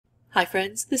Hi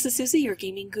friends, this is Susie, your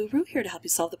gaming guru, here to help you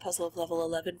solve the puzzle of level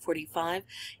 1145.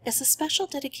 As a special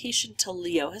dedication to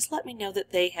Leo has let me know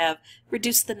that they have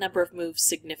reduced the number of moves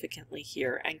significantly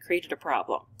here and created a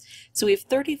problem. So we have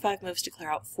 35 moves to clear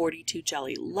out 42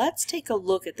 jelly. Let's take a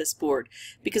look at this board,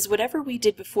 because whatever we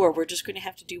did before, we're just going to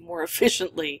have to do more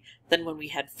efficiently than when we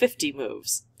had 50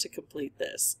 moves to complete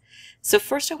this. So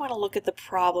first I want to look at the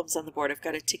problems on the board. I've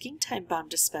got a ticking time bomb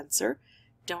dispenser.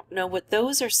 Don't know what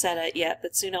those are set at yet,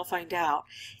 but soon I'll find out.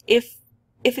 If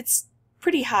it's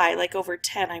pretty high, like over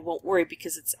 10, I won't worry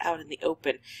because it's out in the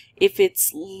open. If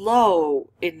it's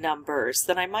low in numbers,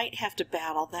 then I might have to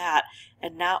battle that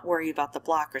and not worry about the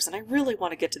blockers. And I really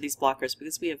want to get to these blockers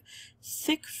because we have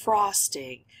thick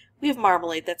frosting. We have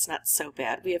marmalade, that's not so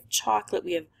bad. We have chocolate,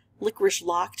 we have licorice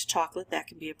locked chocolate, that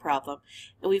can be a problem.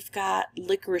 And we've got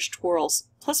licorice twirls,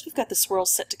 plus we've got the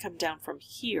swirls set to come down from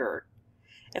here.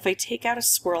 If I take out a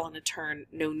swirl on a turn,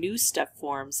 no new stuff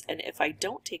forms, and if I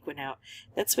don't take one out,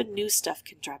 that's when new stuff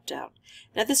can drop down.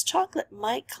 Now this chocolate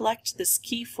might collect this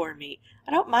key for me.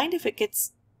 I don't mind if it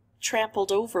gets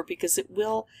trampled over because it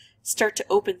will start to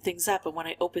open things up, and when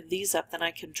I open these up, then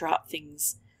I can drop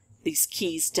these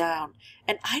keys down.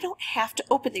 And I don't have to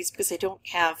open these because I don't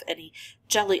have any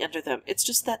jelly under them. It's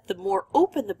just that the more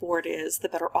open the board is, the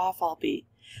better off I'll be.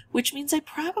 Which means I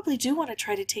probably do want to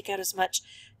try to take out as much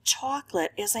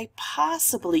chocolate as I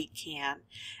possibly can,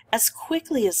 as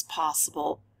quickly as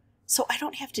possible, so I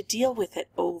don't have to deal with it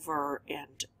over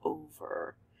and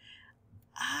over.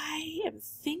 I am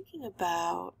thinking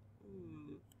about,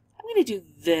 I'm going to do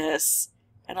this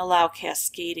and allow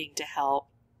cascading to help.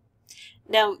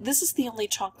 Now, this is the only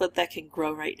chocolate that can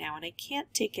grow right now, and I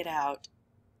can't take it out.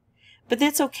 But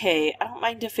that's okay. I don't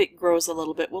mind if it grows a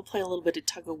little bit. We'll play a little bit of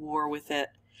tug-of-war with it.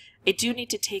 I do need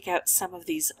to take out some of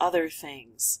these other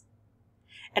things.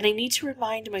 And I need to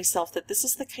remind myself that this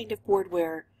is the kind of board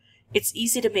where it's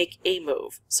easy to make a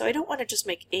move. So I don't want to just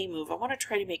make a move. I want to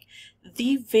try to make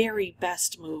the very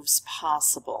best moves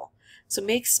possible. So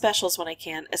make specials when I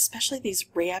can, especially these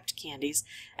wrapped candies.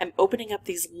 I'm opening up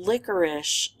these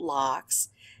licorice locks.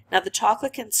 Now the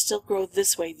chocolate can still grow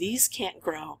this way. These can't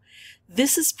grow.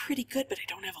 This is pretty good, but I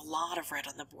don't have a lot of red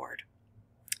on the board.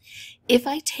 If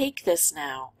I take this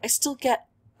now, I still get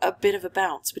a bit of a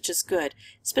bounce, which is good,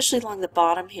 especially along the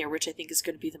bottom here, which I think is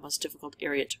going to be the most difficult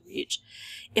area to reach.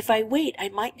 If I wait, I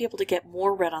might be able to get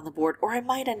more red on the board, or I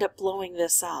might end up blowing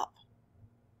this up.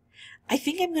 I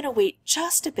think I'm going to wait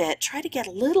just a bit, try to get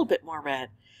a little bit more red.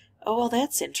 Oh, well,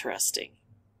 that's interesting.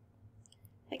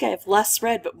 I think I have less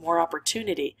red, but more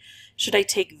opportunity. Should I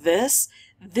take this?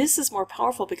 This is more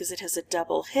powerful because it has a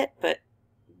double hit, but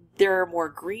there are more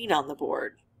green on the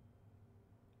board.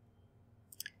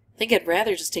 I think I'd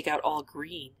rather just take out all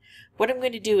green. What I'm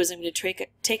going to do is I'm going to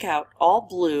take out all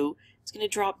blue. It's going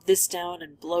to drop this down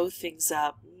and blow things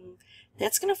up.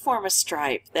 That's going to form a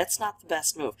stripe. That's not the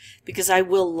best move because I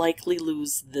will likely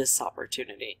lose this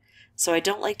opportunity. So I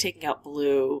don't like taking out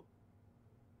blue.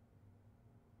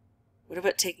 What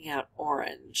about taking out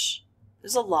orange?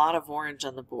 There's a lot of orange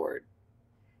on the board.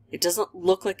 It doesn't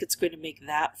look like it's going to make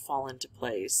that fall into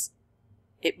place.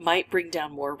 It might bring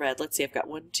down more red. Let's see, I've got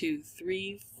 1, 2,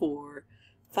 3, 4,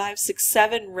 5, 6,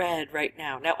 7 red right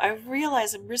now. Now I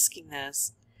realize I'm risking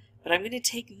this, but I'm going to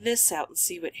take this out and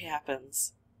see what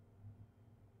happens.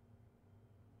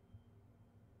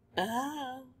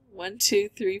 1, 2,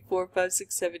 3, 4, 5,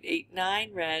 6, 7, 8,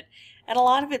 9 red, and a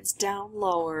lot of it's down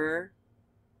lower.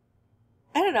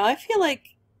 I don't know, I feel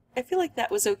like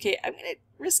that was okay. I'm going to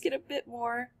risk it a bit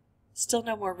more. Still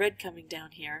no more red coming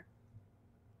down here.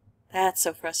 That's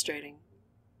so frustrating.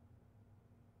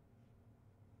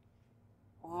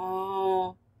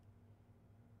 Oh.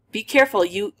 Be careful.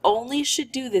 You only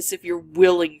should do this if you're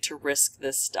willing to risk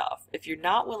this stuff. If you're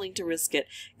not willing to risk it,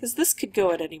 because this could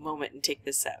go at any moment and take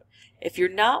this out. If you're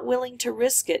not willing to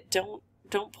risk it, don't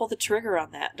pull the trigger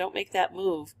on that. Don't make that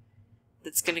move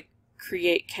that's going to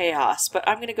create chaos. But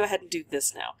I'm going to go ahead and do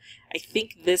this now. I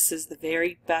think this is the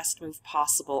very best move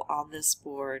possible on this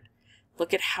board.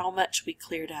 Look at how much we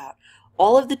cleared out.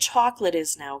 All of the chocolate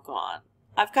is now gone.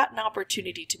 I've got an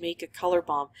opportunity to make a color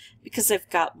bomb because I've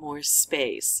got more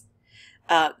space.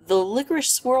 The licorice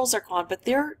swirls are gone, but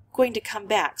they're going to come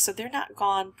back, so they're not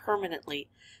gone permanently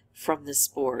from this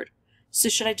board. So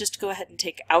should I just go ahead and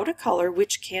take out a color,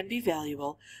 which can be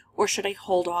valuable, or should I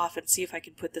hold off and see if I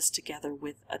can put this together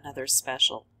with another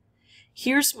special?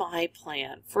 Here's my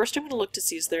plan. First I'm going to look to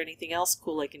see is there anything else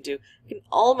cool I can do. I can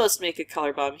almost make a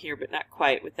color bomb here, but not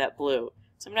quite with that blue.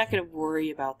 So I'm not going to worry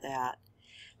about that.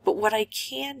 But what I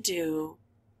can do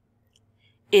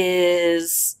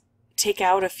is take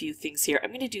out a few things here. I'm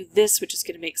going to do this, which is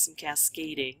going to make some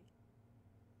cascading.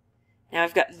 Now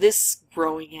I've got this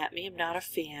growing at me. I'm not a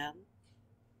fan.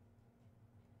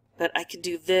 But I can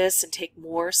do this and take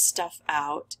more stuff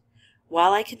out.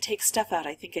 While I can take stuff out,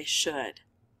 I think I should.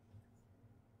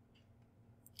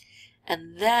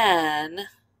 And then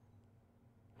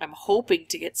I'm hoping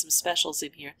to get some specials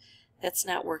in here. That's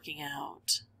not working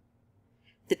out.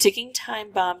 The ticking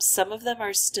time bombs, some of them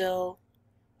are still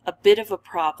a bit of a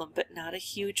problem, but not a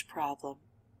huge problem.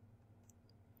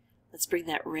 Let's bring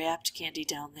that wrapped candy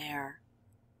down there.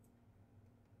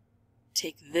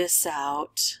 Take this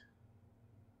out.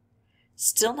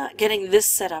 Still not getting this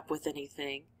set up with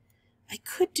anything. I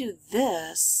could do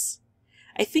this.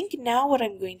 I think now what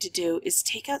I'm going to do is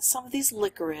take out some of these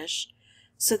licorice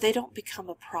so they don't become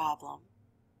a problem.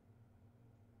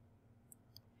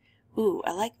 Ooh,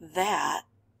 I like that.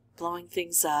 Blowing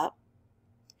things up.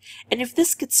 And if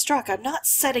this gets struck, I'm not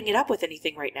setting it up with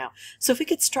anything right now. So if it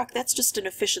gets struck, that's just an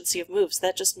efficiency of moves.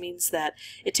 That just means that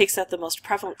it takes out the most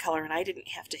prevalent color and I didn't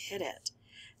have to hit it.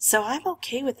 So I'm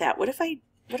okay with that. What if I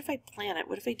plan it?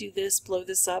 What if I do this, blow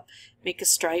this up, make a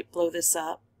stripe, blow this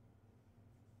up?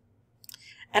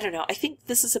 I don't know. I think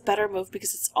this is a better move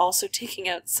because it's also taking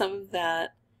out some of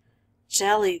that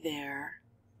jelly there.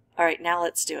 All right, now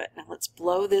let's do it. Now let's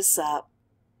blow this up.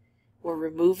 We're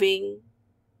removing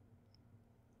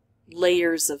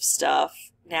layers of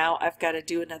stuff. Now I've got to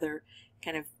do another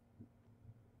kind of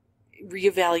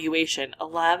reevaluation.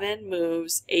 11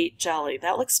 moves, 8 jelly.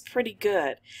 That looks pretty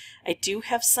good. I do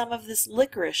have some of this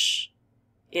licorice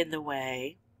in the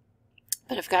way,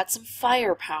 but I've got some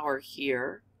firepower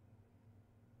here.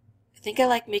 I think I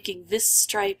like making this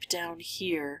stripe down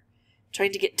here,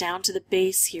 trying to get down to the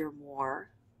base here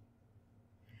more.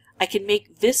 I can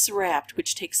make this wrapped,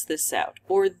 which takes this out,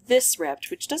 or this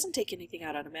wrapped, which doesn't take anything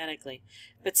out automatically,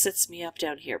 but sets me up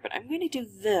down here. But I'm going to do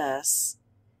this,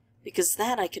 because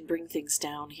then I can bring things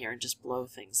down here and just blow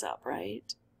things up,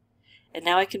 right? And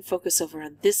now I can focus over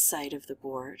on this side of the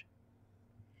board.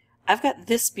 I've got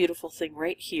this beautiful thing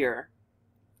right here,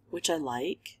 which I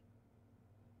like.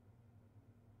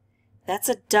 That's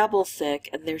a double thick,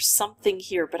 and there's something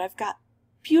here, but I've got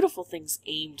beautiful things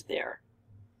aimed there.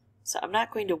 So I'm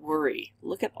not going to worry.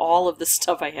 Look at all of the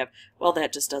stuff I have. Well,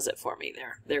 that just does it for me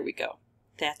there. There we go.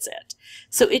 That's it.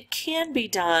 So it can be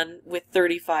done with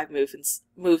 35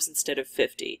 moves instead of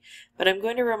 50. But I'm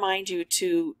going to remind you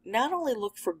to not only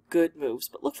look for good moves,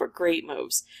 but look for great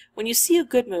moves. When you see a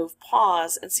good move,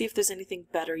 pause and see if there's anything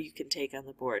better you can take on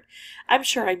the board. I'm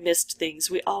sure I missed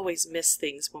things. We always miss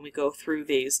things when we go through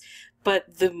these.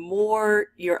 But the more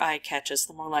your eye catches,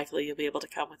 the more likely you'll be able to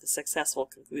come with a successful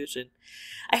conclusion.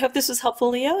 I hope this was helpful,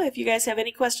 Leo. If you guys have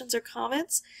any questions or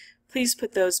comments, please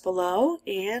put those below,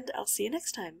 and I'll see you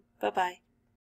next time. Bye-bye.